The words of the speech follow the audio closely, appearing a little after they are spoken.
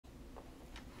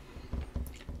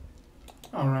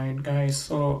Alright guys,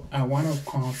 so I want to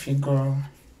configure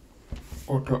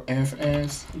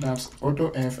autofs. That's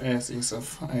autofs is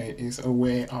a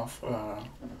way of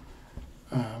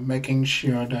making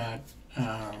sure that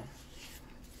a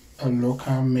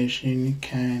local machine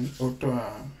can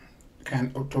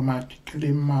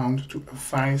automatically mount to a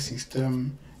file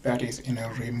system that is in a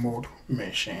remote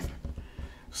machine.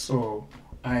 So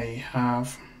I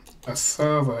have a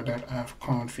server that I've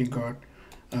configured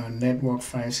a network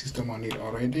file system on it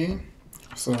already.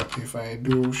 So if I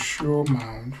do show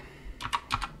mount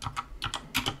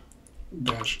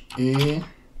 -a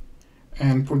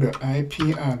and put the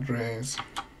IP address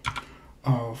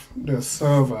of the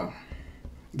server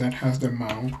that has the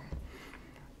mount,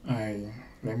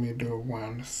 let me do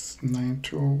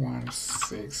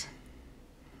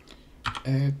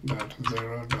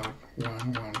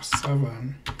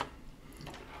 192.168.0.117.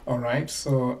 Alright,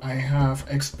 so I have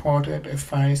exported a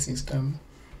file system.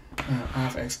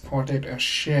 I've exported a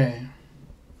share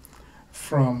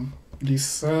from the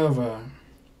server,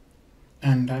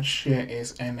 and that share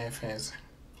is nfs_share.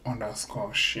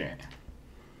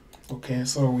 Okay,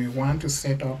 so we want to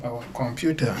set up our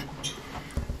computer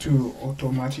to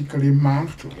automatically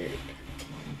mount to it.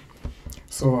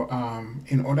 So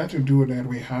in order to do that,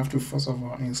 we have to first of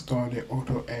all install the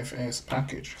autofs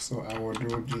package. So I will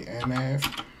do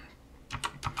dnf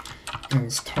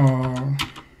install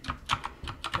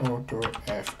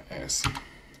autofs.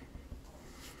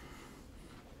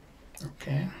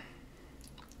 Okay,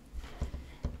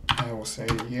 I will say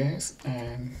yes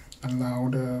and allow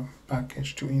the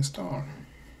package to install.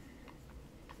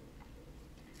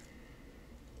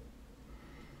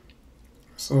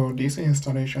 So this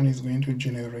installation is going to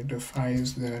generate the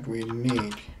files that we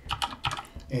need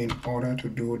in order to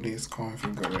do this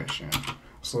configuration.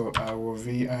 So I will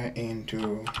vi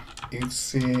into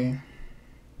etc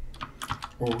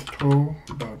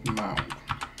auto.mount.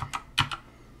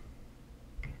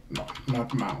 No,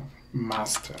 not mount,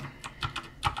 master.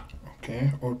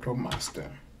 Okay, auto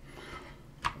master.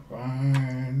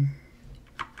 And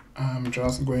I'm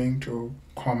just going to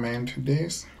comment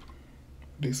this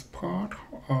part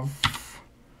of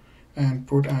and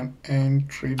put an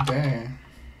entry there.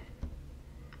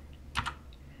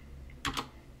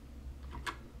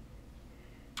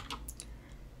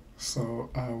 So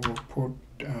I will put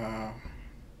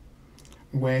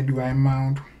where do I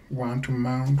want to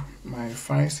mount my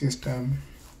file system.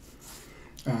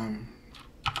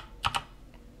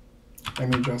 Let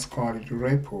me just call it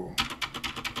repo,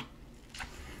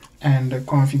 and the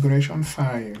configuration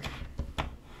file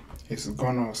is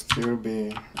gonna still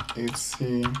be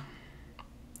etc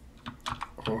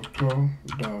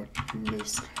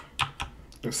auto.list,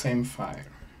 the same file,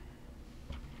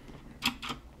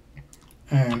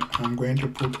 and I'm going to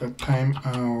put a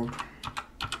timeout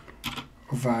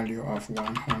value of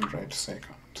 100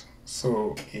 seconds.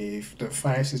 So if the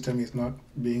file system is not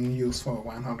being used for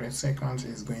 100 seconds,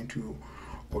 it's going to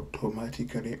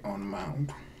automatically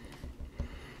unmount.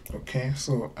 Okay,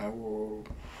 so I will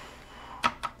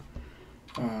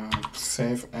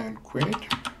save and quit,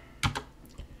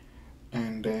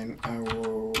 and then I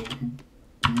will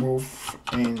move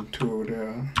into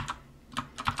the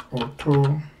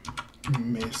auto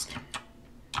mist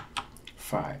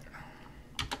file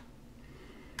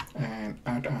and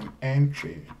add an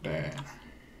entry there.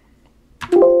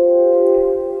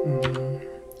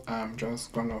 I'm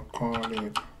just gonna call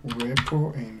it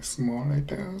repo in small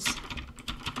letters.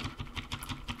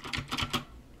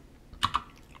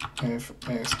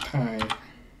 FS type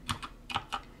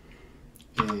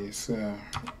is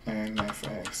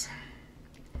NFS,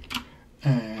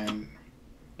 and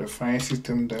the file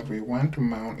system that we want to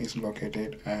mount is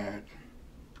located at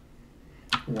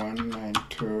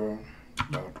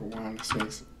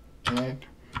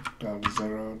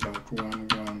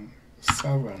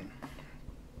 192.168.0.117,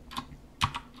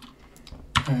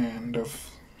 and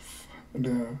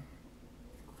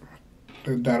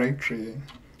the directory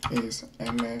is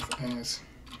nfs_share.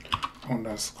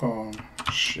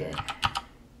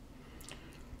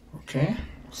 Okay,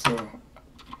 so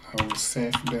I will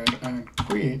save that and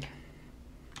quit,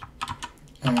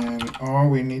 and all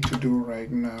we need to do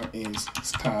right now is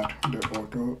start the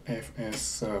autofs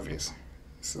service.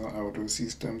 So I will do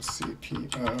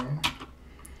systemctl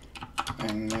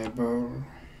enable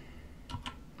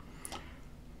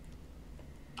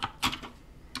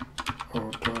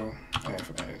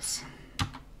autofs.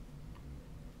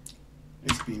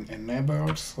 It's been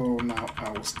enabled, so now I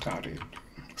will start it.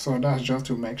 So that's just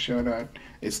to make sure that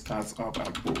it starts up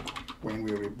at boot when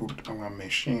we reboot our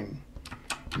machine.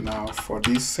 Now for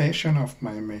this session of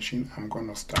my machine, I'm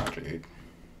gonna start it.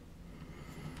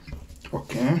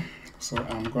 Okay, so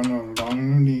I'm gonna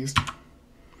long list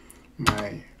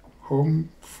my home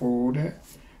folder,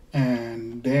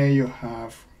 and there you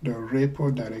have the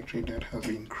repo directory that has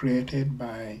been created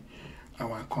by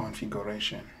our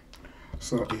configuration.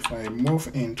 So if I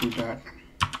move into that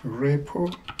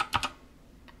repo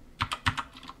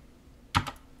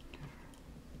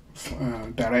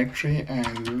directory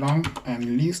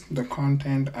and list the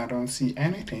content, I don't see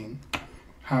anything.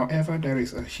 However, there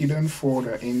is a hidden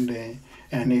folder in there,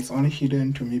 and it's only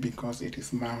hidden to me because it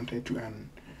is mounted to an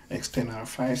external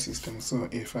file system. So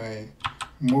if I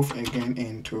move again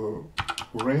into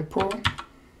repo,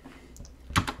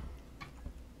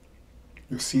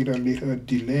 you see the little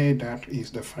delay, that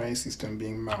is the file system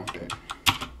being mounted.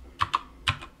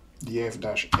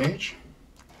 df-h,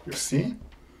 you see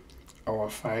our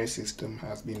file system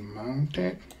has been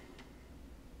mounted.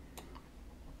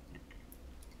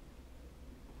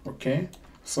 Okay,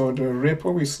 so the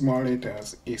repo with small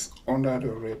letters is under the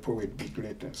repo with big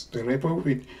letters. The repo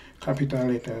with capital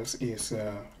letters is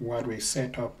what we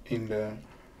set up in the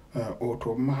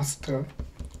auto master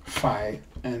file,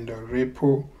 and the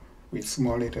repo with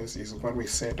small letters is what we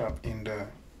set up in the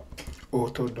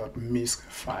auto.misc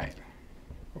file.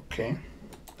 Okay,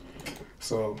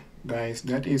 so guys,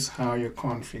 that is how you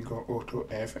configure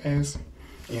autofs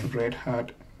in Red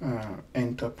Hat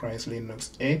Enterprise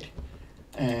Linux 8,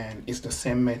 and it's the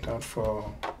same method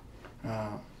for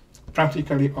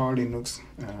practically all Linux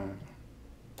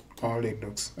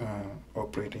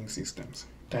operating systems.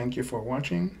 Thank you for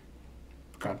watching.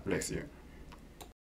 God bless you.